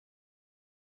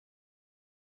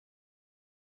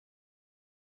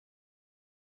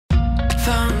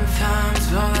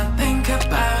Sometimes all I think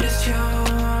about is you.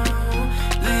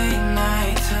 Late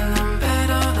nights in the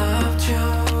middle of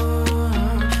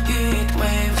June. Heat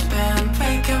waves been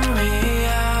faking me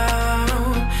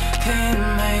out. Can't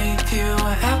make you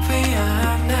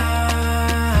happier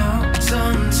now.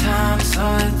 Sometimes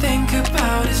all I think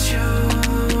about is you.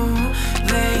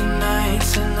 Late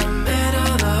nights in the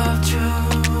middle of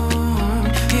June.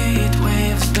 Heat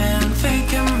waves been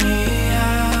faking me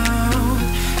out.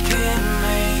 Can't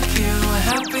make you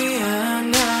happier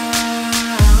now.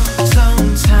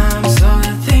 Sometimes all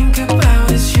I think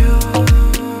about is you.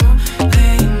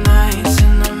 Late nights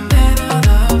in the middle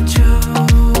of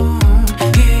June.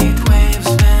 Heat waves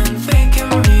been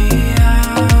faking me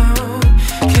out.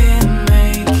 Can't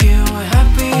make you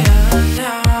happier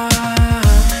now.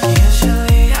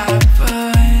 Usually I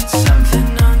put something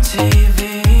on TV,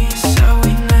 so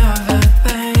we never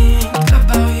think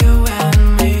about you and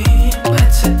me. But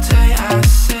today I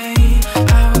see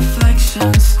our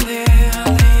reflections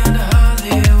clearly in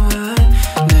Hollywood,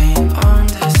 laying on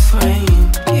the screen.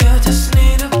 You just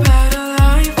need a better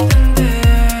life than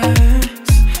this.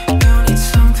 You need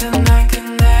something I can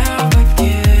never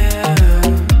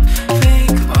give.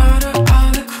 Fake water,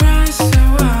 all across the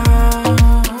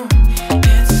road.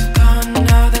 It's gone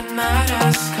now, the night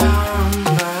has come.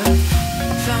 But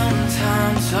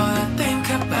sometimes all I think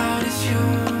about is you.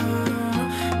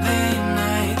 Late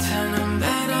nights in the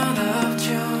middle of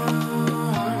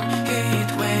June. Heat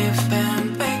waves been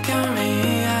faking me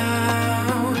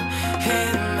out.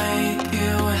 Can't make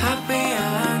you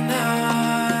happier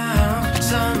now.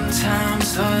 Sometimes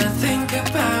all I think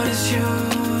about is you.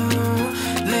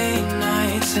 Late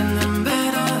nights in the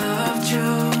middle of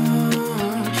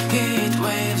June. Heat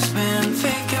waves been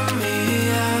faking me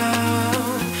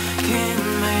out. Can't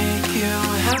make you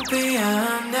happier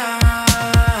now.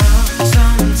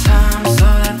 Sometimes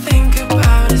all I think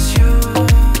about is you.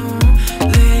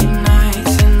 Late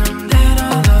nights in the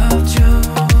middle of June.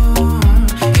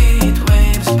 Heat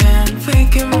waves been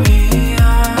faking me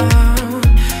out.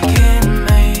 Can't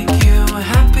make you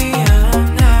happier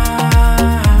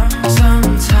now.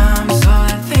 Sometimes all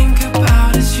I think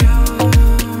about is you.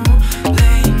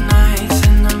 Late nights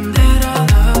in the middle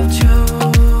of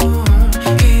June.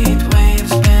 Heat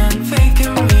waves been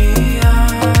faking me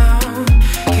out.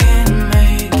 Can't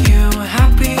make you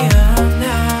happier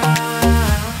now.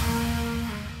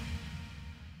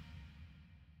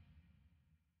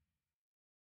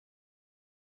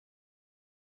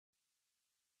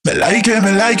 Me like it,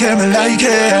 me like it, me like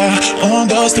it. 1,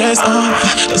 2, 3,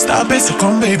 don't stop it, so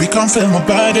come baby, come feel my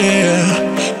body.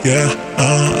 Yeah,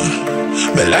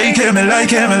 Me like it, me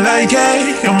like it, me like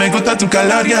it. Yo me gusta tu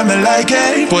calor, yeah, me like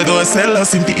it. Puedo hacerlo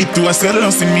sin ti y tú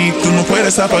hacerlo sin mí. Tú no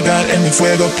puedes apagar en mi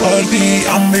fuego por ti.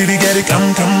 I'm ready, get it,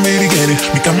 come, baby, get it.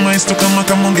 Mi cama es tu cama,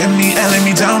 come on, get me and let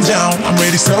me down. I'm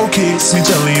ready, so kiss me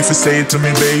gently if you say it to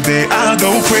me, baby. I'll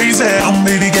go crazy. I'm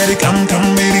ready, get it, come,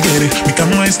 baby, get it. Mi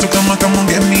cama es tu cama, come on,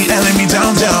 get me and let me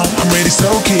down. I'm ready, so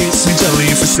kiss me gently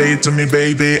if you say it to me,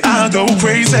 baby. I'll go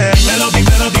crazy. Dímelo,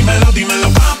 dímelo, dímelo, dímelo,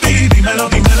 papi. Dímelo,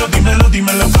 dímelo, dímelo,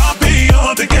 dímelo, papi.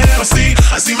 Yo te quiero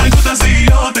así me gusta, así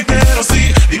yo te quiero,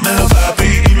 sí. Dímelo,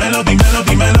 papi. Dímelo, dímelo,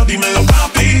 dímelo, dímelo,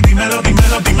 papi. Dímelo,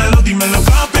 dímelo, dímelo, dímelo,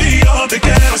 papi. Yo te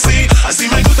quiero así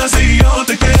me gusta, así yo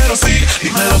te quiero, sí.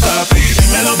 Dímelo, papi.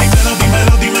 Dímelo, dímelo,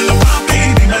 dímelo, dímelo, papi.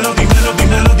 Dímelo, dímelo,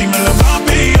 dímelo, dímelo,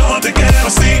 papi. Yo te quiero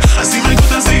así me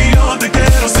gusta, así yo te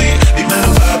quiero, sí.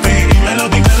 Dímelo, papi. Dímelo,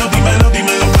 dímelo, dímelo,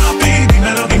 dímelo, papi.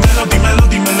 Dímelo, dímelo, dímelo,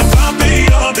 dímelo, papi.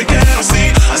 Yo te quiero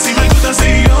así me gusta,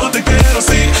 así yo te quiero,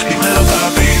 sí. Dímelo,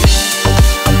 papi.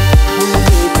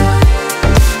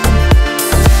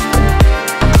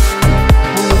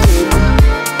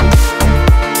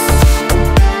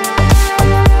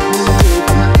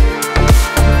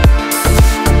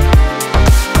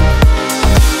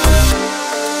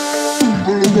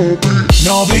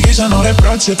 No obligation, no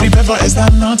reproche, prepare esta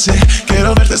noche.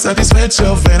 Quiero verte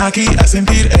satisfecho, ven aquí a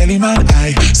sentir el imán.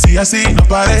 Ay, si así no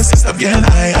parece, está bien.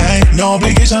 Ay, ay. No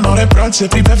obligation, no reproche,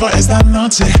 prepare esta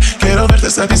noche. Quiero verte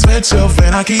satisfecho,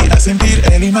 ven aquí a sentir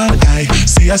el imán. Ay,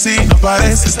 si así no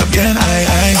parece, está bien. Ay,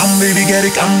 ay. Come baby, get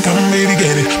it, come baby,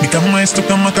 get it. Mi cama es tu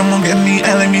cama, come on, get me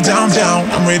and let me down.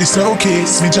 I'm ready, so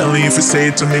kiss me gently if you say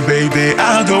it to me, baby.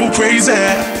 I'll go crazy.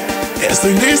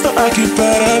 Estoy listo aquí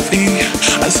para ti.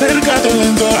 Acércate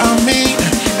lento a mí.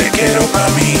 Te quiero pa'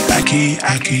 mí, aquí,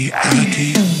 aquí,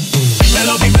 aquí.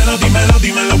 Dímelo, dímelo, dímelo,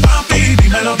 dímelo, papi.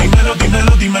 Dímelo, dímelo,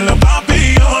 dímelo, dímelo,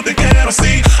 papi. Yo te quiero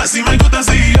así me gusta,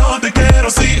 así yo te quiero,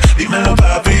 sí. Dímelo,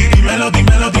 papi. Dímelo,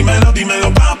 dímelo, dímelo,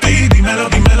 dímelo, papi. Dímelo,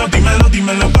 dímelo, dímelo,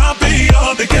 dímelo, papi.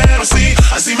 Yo te quiero, sí.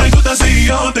 Así me gusta, así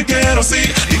yo te quiero, sí.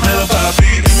 Dímelo, papi.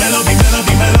 Dímelo, dímelo,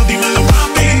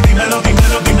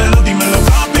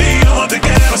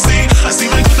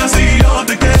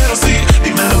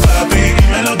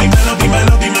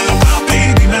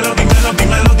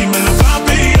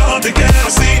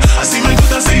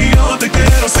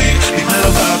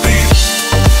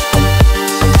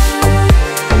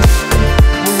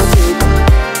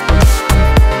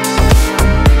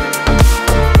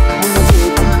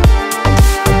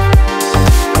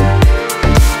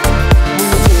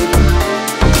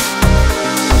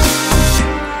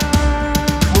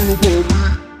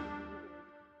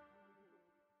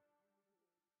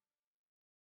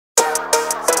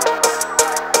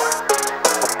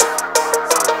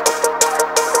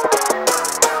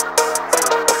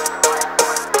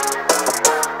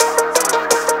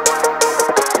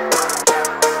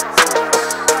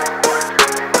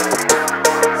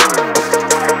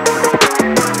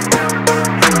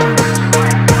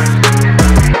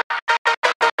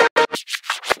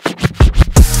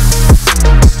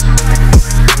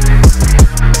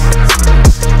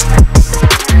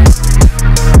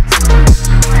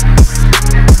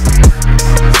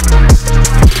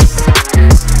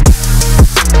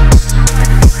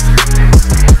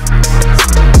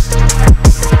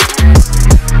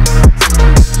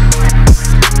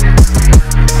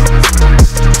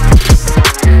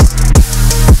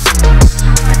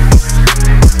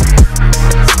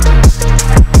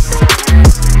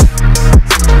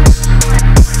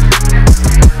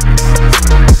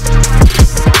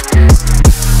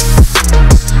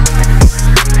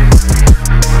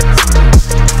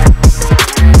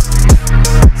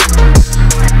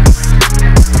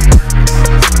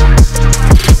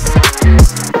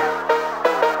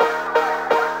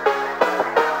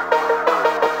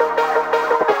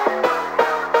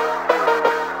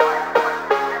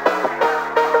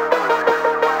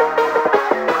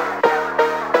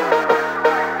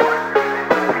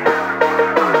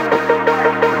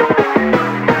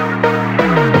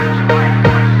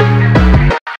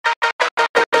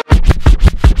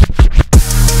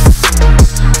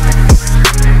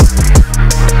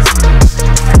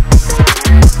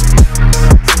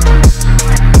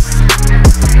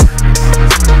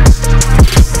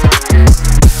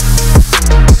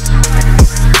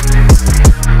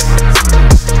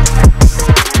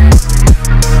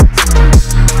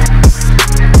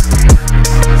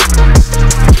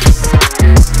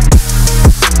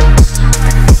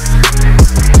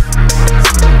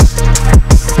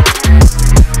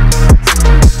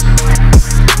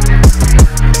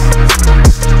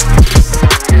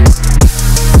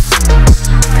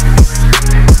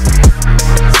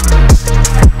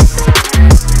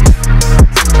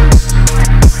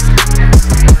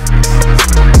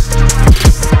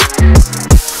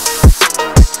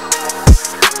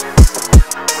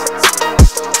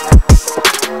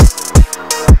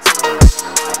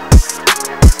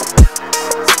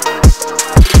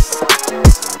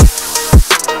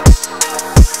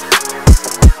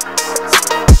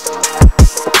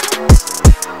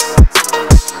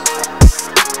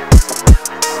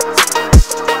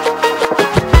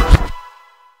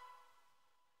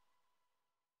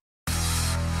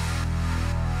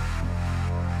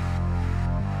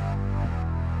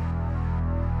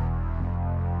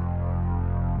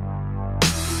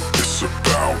 It's a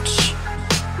bounce,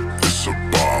 it's a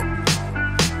bop,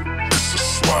 it's a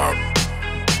slap,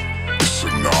 it's a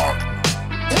knock.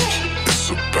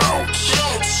 It's a bounce,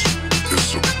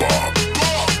 it's a bop,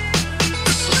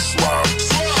 it's a slap,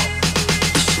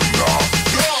 it's a knock.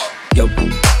 Yo.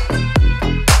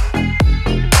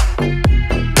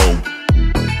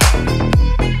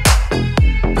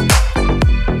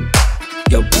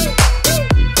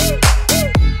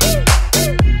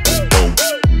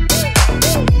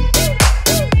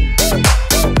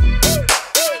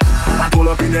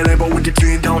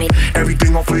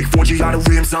 Everything on fleek, 4G out of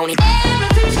rims on it.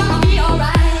 Everything's gonna be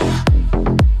alright.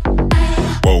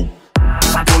 Whoa.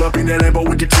 I pull up in that Lambo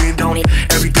with the dream, don't it?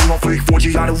 Everything on fleek,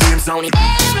 4G out of rims on it.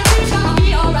 Everything's gonna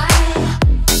be alright.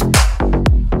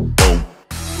 Whoa.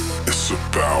 It's a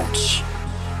bounce,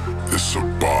 it's a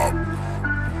bop,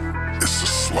 it's a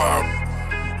slap,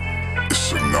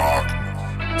 it's a knock.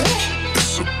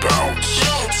 It's a bounce,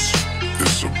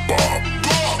 it's a bop,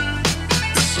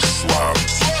 it's a slap.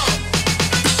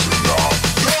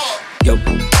 Yo.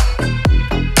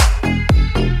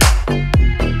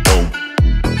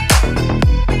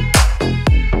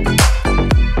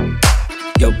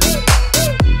 Yo.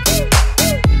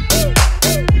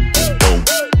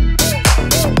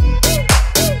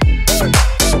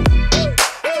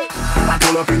 I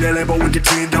pull up in that Lambo with the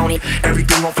dream, don't it?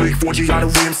 Everything on fleek, 4G out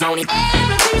of rims on it.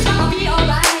 Everything's gonna be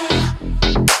alright.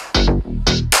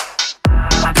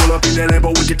 I pull up in that Lambo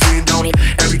with the dream, don't it?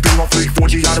 Everything on fleek,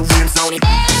 4G out of rims on it.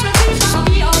 Everything's gonna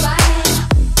be alright.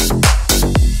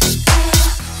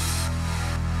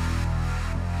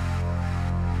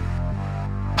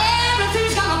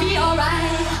 Everything's gonna be alright.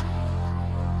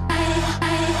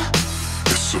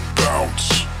 It's a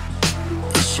bounce,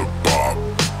 it's a bop,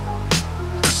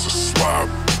 it's a slap,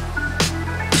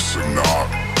 it's a knock.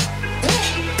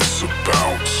 It's a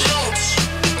bounce,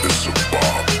 it's a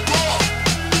bop,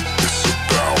 it's a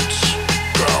bounce,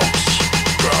 bounce,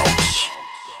 bounce.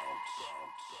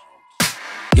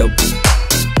 Yo.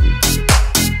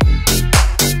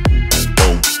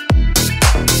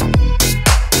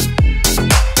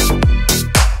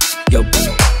 Yo.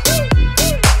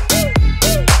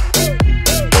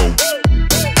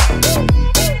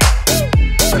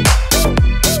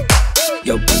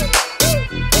 Yo.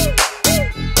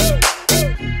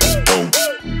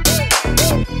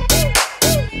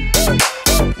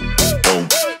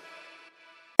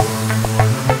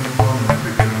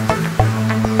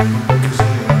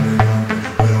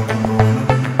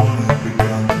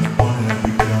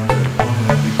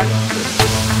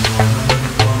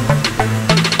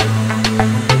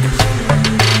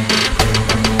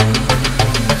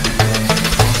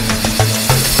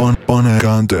 Pone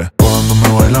picante. Cuando me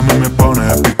baila a mí me pone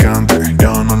picante.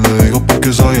 Ya no le digo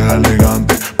porque soy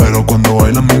elegante, pero cuando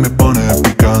baila a mí me pone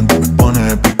picante. Me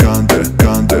pone picante,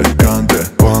 cante, cante.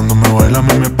 Cuando me baila a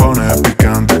mí me pone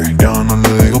picante. Ya no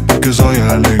le digo porque soy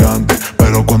elegante,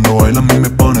 pero cuando baila a mí me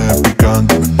pone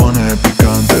picante. Me pone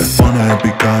picante, pone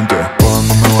picante.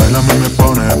 Cuando me baila a mí me pone